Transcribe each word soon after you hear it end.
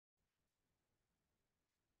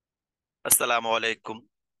আসসালামু আলাইকুম।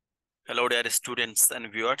 Hello dear students and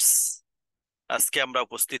viewers. আজকে আমরা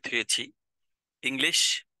উপস্থিত হয়েছি ইংলিশ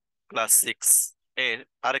ক্লাস 6 এর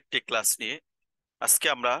আরেকটি ক্লাস নিয়ে। আজকে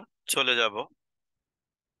আমরা চলে যাব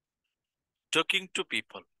টকিং টু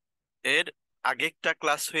পিপল। এর আগে একটা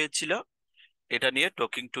ক্লাস হয়েছিল এটা নিয়ে,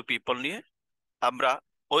 টকিং টু পিপল নিয়ে। আমরা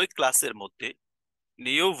ওই ক্লাসের মধ্যে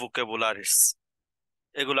নিউ ভোকাবুলারিজ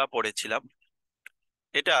এগুলা পড়েছিলাম।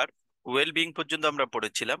 এটার ওয়েলবিং পর্যন্ত আমরা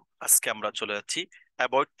পড়েছিলাম। আজকে আমরা চলে যাচ্ছি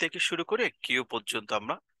অ্যাভয়েড থেকে শুরু করে কিউ পর্যন্ত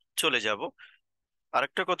আমরা চলে যাব।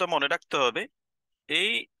 আরেকটা কথা মনে রাখতে হবে,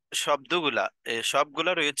 এই শব্দগুলা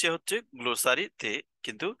সবগুলা রয়েছে হচ্ছে গ্লোসারিতে,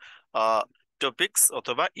 কিন্তু টপিকস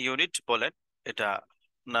অথবা ইউনিট বলেন, এটা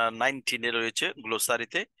 19-এ রয়েছে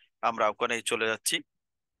গ্লোসারিতে। আমরা ওখানেই চলে যাচ্ছি।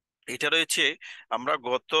 এটা রয়েছে, আমরা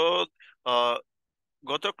আহ,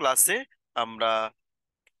 গত ক্লাসে আমরা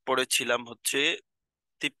পড়েছিলাম হচ্ছে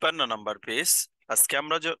 53 নম্বর পেজ। আজকে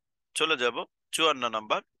আমরা চলে যাব 54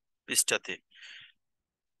 নম্বর পৃষ্ঠাতে।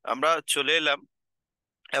 আমরা চলে এলাম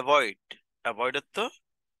অ্যাভয়েড। অ্যাভয়েডের তো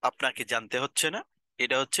আপনাকে জানতে হচ্ছে না,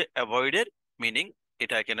 এটা হচ্ছে অ্যাভয়েডের মিনিং,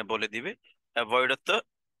 এটা এখানে বলে দিবে। অ্যাভয়েডের তো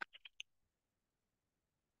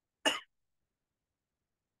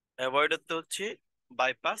অ্যাভয়েডের তো হচ্ছে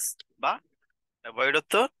বাইপাস বা অ্যাভয়েডের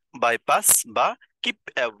তো বাইপাস বা কিপ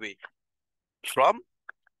অ্যাওয়ে ফ্রম,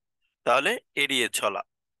 তাহলে এড়িয়ে চলা।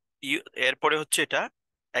 এরপরে হচ্ছে এটা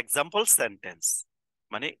এক্সাম্পল সেন্টেন্স,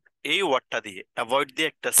 মানে এই ওয়ার্ডটা দিয়ে অ্যাভয়েড দিয়ে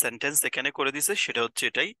একটা সেন্টেন্স এখানে করে দিছে, সেটা হচ্ছে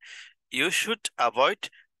এটাই, you should avoid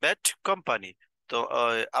bad company. তো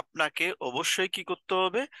আপনাকে অবশ্যই কি করতে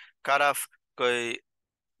হবে, খারাপ এই,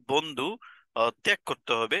 বন্ধু ত্যাগ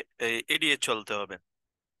করতে হবে, এড়িয়ে চলতে হবে।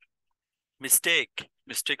 মিস্টেক,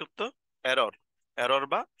 মিস্টেক অর্থ এরর, এরর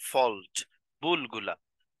বা ফল্ট, ভুলগুলা,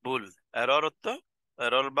 ভুল। এরর অর্থ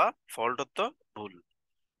এরর বা ফল্ট অর্থ ভুল।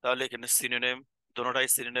 তাহলে এখানে সিনোনিম, দুটোটাই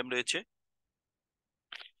সিনোনিম রয়েছে।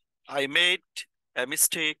 I made a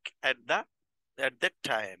mistake at that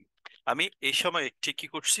time. আমি এই সময় একটি কি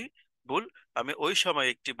করছি, ভুল। আমি ওই সময়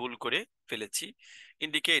একটি ভুল করে ফেলেছি।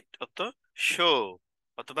 ইন্ডিকেট অর্থ শো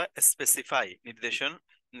অথবা স্পেসিফাই,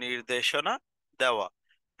 নির্দেশনা দেওয়া।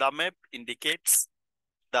 The map indicates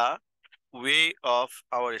the way of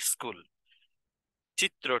our school.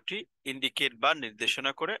 চিত্রটি ইন্ডিকেট বা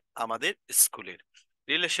নির্দেশনা করে আমাদের স্কুলের।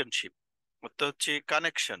 রিলেশনশিপ অর্থ হচ্ছে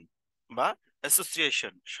কানেকশন বা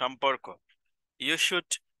অ্যাসোসিয়েশন, সম্পর্ক। You should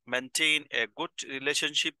maintain a good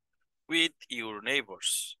relationship with your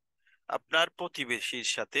neighbours. আপনার প্রতিবেশীর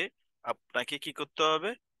সাথে আপনাকে কি করতে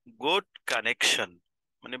হবে, গুড কানেকশন,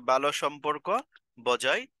 মানে ভালো সম্পর্ক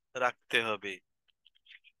বজায় রাখতে হবে।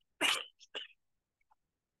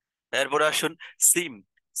 এরপরে আসুন সিম।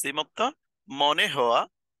 সিম অর্থ মনে হওয়া,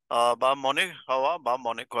 বা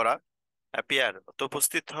মনে করা। অ্যাপিয়ার অর্থ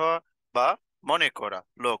উপস্থিত হওয়া বা মনে করা,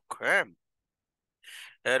 লোক। হ্যাঁ,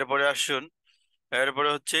 এরপরে আসুন, এরপরে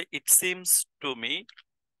হচ্ছে it seems to me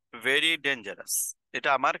very dangerous. এটা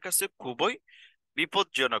আমার কাছে খুবই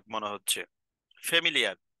বিপজ্জনক মনে হচ্ছে।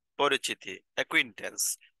 ফ্যামিলিয়ার পরিচিতি, অ্যাকুইন্টেন্স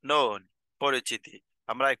নোন পরিচিতি।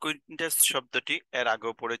 আমরা অ্যাকুইন্টেন্স শব্দটি এর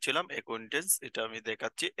আগেও পড়েছিলাম। অ্যাকুইন্টেন্স এটা আমি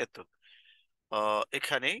দেখাচ্ছি এত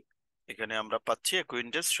এখানেই, এখানে আমরা পাচ্ছি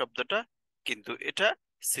অ্যাকুইন্টেন্স শব্দটা, কিন্তু এটা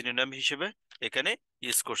সিনোনিম হিসেবে এখানে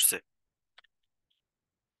ইউজ করছে।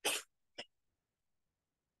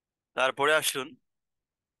 তারপরে আসুন,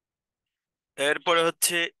 এরপরে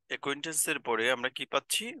হচ্ছে অ্যাকুইন্টেন্স এর পরে আমরা কি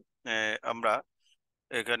পাচ্ছি, আমরা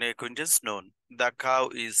এখানে অ্যাকুইন্টেন্স known. The cow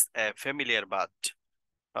is a familiar but.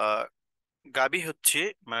 গাভী হচ্ছে,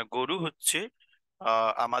 মানে গরু হচ্ছে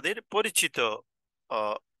আমাদের পরিচিত।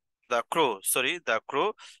 The crow, sorry, the crow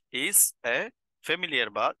is a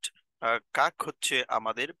familiar bird. কাক হচ্ছে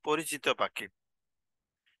আমাদের পরিচিত পাখি।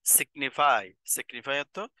 সিগনিফাই, সিগনিফাই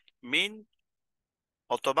অর্থ মিন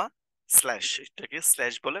অথবা স্ল্যাশ, এটাকে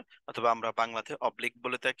স্ল্যাশ বলে, অথবা আমরা বাংলাতে অবলিক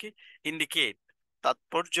বলে থাকি। ইন্ডিকেট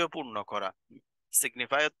তাৎপর্যপূর্ণ করা।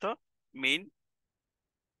 সিগনিফাই অর্থ মিন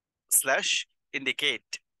স্ল্যাশ ইন্ডিকেট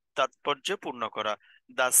তাৎপর্যপূর্ণ করা।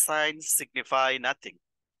 The sign signify nothing.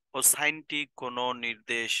 ও সাইনটি কোনো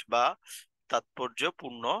নির্দেশ বা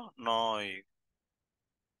তাৎপর্যপূর্ণ নয়।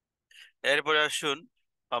 এরপরে আসুন,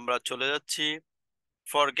 আমরা চলে যাচ্ছি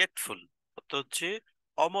ফরগেটফুল অর্থ হচ্ছে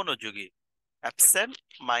অমনোযোগী। Absent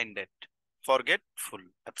minded, forgetful,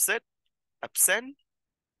 absent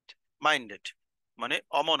minded মানে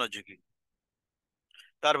অমনোযোগী।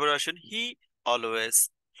 তারপরে আসুন, he always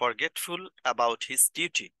forgetful about his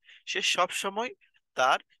duty. সে সব সময়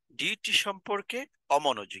তার ডিউটি সম্পর্কে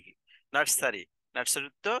অমনোযোগী। নার্সারি, নার্সারি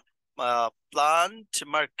তো প্লান্ট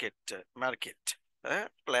মার্কেট, মার্কেট, হ্যাঁ,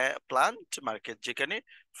 প্লান্ট মার্কেট যেখানে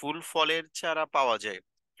ফুল ফলের চারা পাওয়া যায়,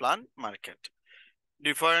 plant market.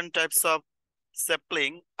 Different types of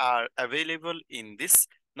sapling are available in this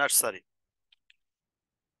nursery.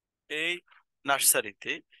 এই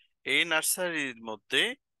নার্সারিতে, এই নার্সারির মধ্যে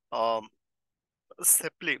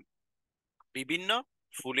স্যাপলিং, বিভিন্ন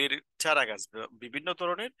ফুলের চারা গাছ, বিভিন্ন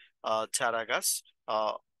ধরনের চারা গাছ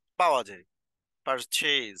আহ, পাওয়া যায়।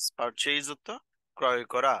 পারচেজ, পারচেজ তো ক্রয়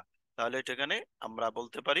করা, তাহলে এটা এখানে আমরা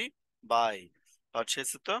বলতে পারি বাই। পারচেজ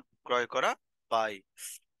তো ক্রয় করা, by.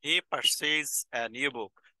 He purchase a new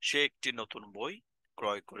book, সে একটি নতুন বই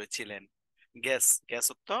ক্রয় করেছিলেন। গ্যাস, গ্যাস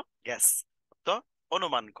তো গ্যাস তো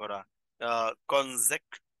অনুমান করা।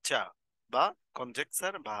 কনজেকচার বা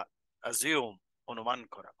কনজেকচার বা অ্যাজিউম, অনুমান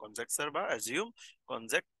করা। কনজেকচার বা অ্যাজিউম,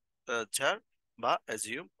 কনজেকচার বা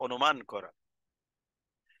অ্যাজিউম অনুমান করা।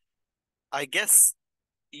 I guess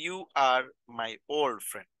you R my old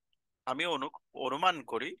friend, আমি অনুমান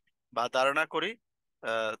করি বা ধারণা করি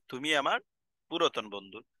তুমি আমার পুরাতন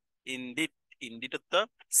বন্ধু। ইনডিড, ইনডিড তো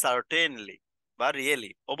সার্টেনলি বা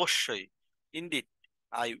রিয়েলি, অবশ্যই। Indeed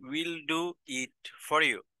I will do it for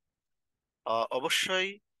you, অবশ্যই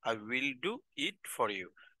I will do it for you,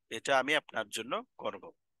 এটা আমি আপনার জন্য করব।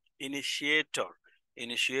 ইনিশিয়েটর,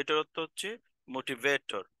 ইনিশিয়েটর অর্থ হচ্ছে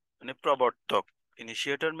মোটিভেটর, মানে প্রবর্তক।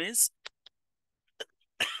 ইনিশিয়েটর মিন্স,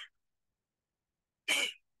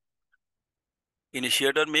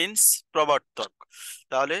 ইনিশিয়েটর মিন্স প্রবর্তক।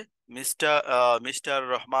 তাহলে mister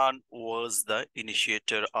Rahman was the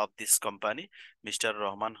initiator of this company, mister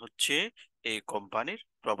Rahman হচ্ছে এই কোম্পানির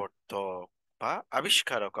প্রবর্তক বা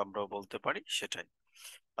আবিষ্কারক আমরা বলতে পারি, সেটাই।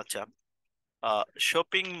 আচ্ছা,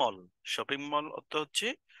 শপিং মল, শপিং মল অর্থ হচ্ছে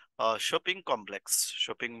শপিং কমপ্লেক্স।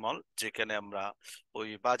 শপিং মল যেখানে আমরা ওই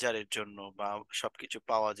বাজারের জন্য বা সবকিছু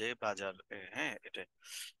পাওয়া যায়, বাজার, হ্যাঁ এটা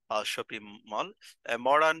shopping mall.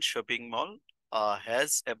 Modern shopping mall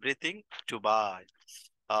has everything to by,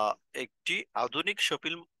 একটি আধুনিক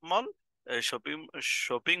শপিং মল, শপিং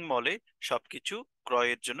শপিং মলে সবকিছু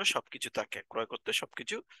ক্রয়ের জন্য সবকিছু থাকে, ক্রয় করতে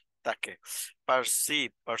সবকিছু থাকে। পারসিভ,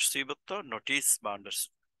 পারসিভ তো নোটিস বা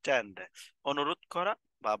আন্ডারস্ট্যান্ড, অনুরোধ করা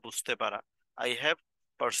বা বুঝতে পারা। I have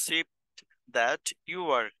perceive that you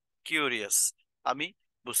R curious, আমি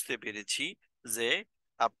বুঝতে পেরেছি যে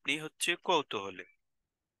আপনি হচ্ছে কৌতূহলী।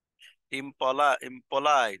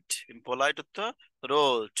 ইম্পলাইট, ইম্পলাইট অর্থ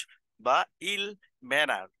রোড বা ইল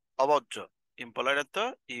ম্যানার, অভদ্র। ইম্পলাইট অর্থ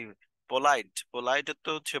পোলাইট, পোলাইট অর্থ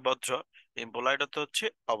হচ্ছে ভদ্র, ইম্পলাইট অর্থ হচ্ছে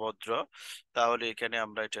অভদ্র। তাহলে এখানে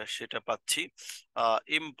আমরা এটা সেটা পাচ্ছি।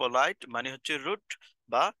 ইম্পলাইট মানে হচ্ছে রুট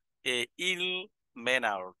বা ইল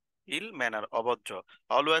ম্যানার, ইল ম্যানার অভদ্র।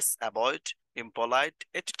 অলওয়েজ অ্যাভয়েড ইম্পলাইট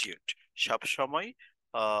অ্যাটিটিউড, সব সময়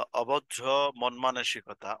অভদ্র মন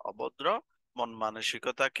মানসিকতা, অভদ্র মন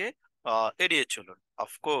মানসিকতাকে এড়িয়ে চলুন।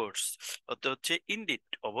 অফকোর্স অর্থ হচ্ছে ইনডিড,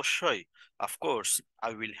 অবশ্যই। Of course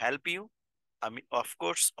I will help you, আমি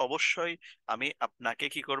অফকোর্স অবশ্যই আমি আপনাকে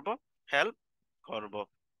কি করব, হেল্প করব,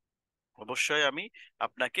 অবশ্যই আমি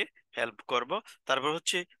আপনাকে হেল্প করব। তারপর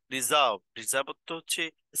হচ্ছে রিজার্ভ, রিজার্ভ অর্থ হচ্ছে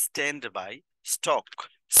stand by. Stock,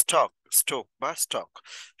 stock, stock বা স্টক,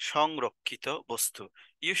 সংরক্ষিত বস্তু।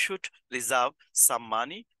 You should reserve some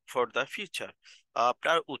money for the future,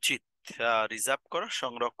 আপনার উচিত রিজার্ভ করা,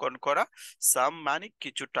 সংরক্ষণ করা, সাম মানি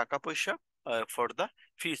কিছু টাকা পয়সা, ফর দ্য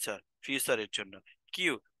ফিউচার, ফিউচারের জন্য।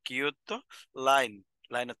 কিউ, কিউ তো লাইন,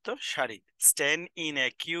 লাইন তো সারি। Stand in a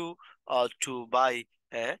Q two by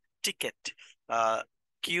A ticket,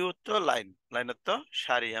 Q তো লাইন, লাইনের তো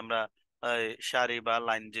সারি, আমরা সারি বা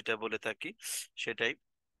লাইন যেটা বলে থাকি সেটাই।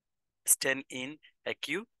 Stand in a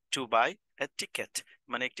Q two by A ticket,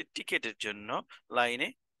 মানে একটি টিকেটের জন্য লাইনে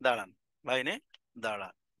দাঁড়ান, লাইনে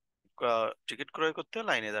দাঁড়ান, টিকিট ক্রয় করতে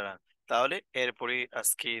লাইনে দাঁড়ান। তাহলে এরপরে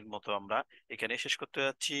আজকের মতো আমরা এখানে শেষ করতে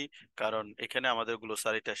যাচ্ছি, কারণ এখানে আমাদের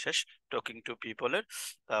গ্লোসারিটা শেষ টকিং টু পিপলের।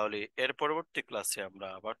 তাহলে এর পরবর্তী ক্লাসে আমরা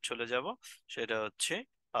আবার চলে যাব, সেটা হচ্ছে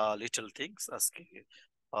লিটল থিংস। আজকে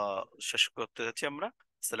শেষ করতে যাচ্ছি আমরা।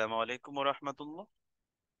 আসসালামু আলাইকুম ওয়া রাহমাতুল্লাহ।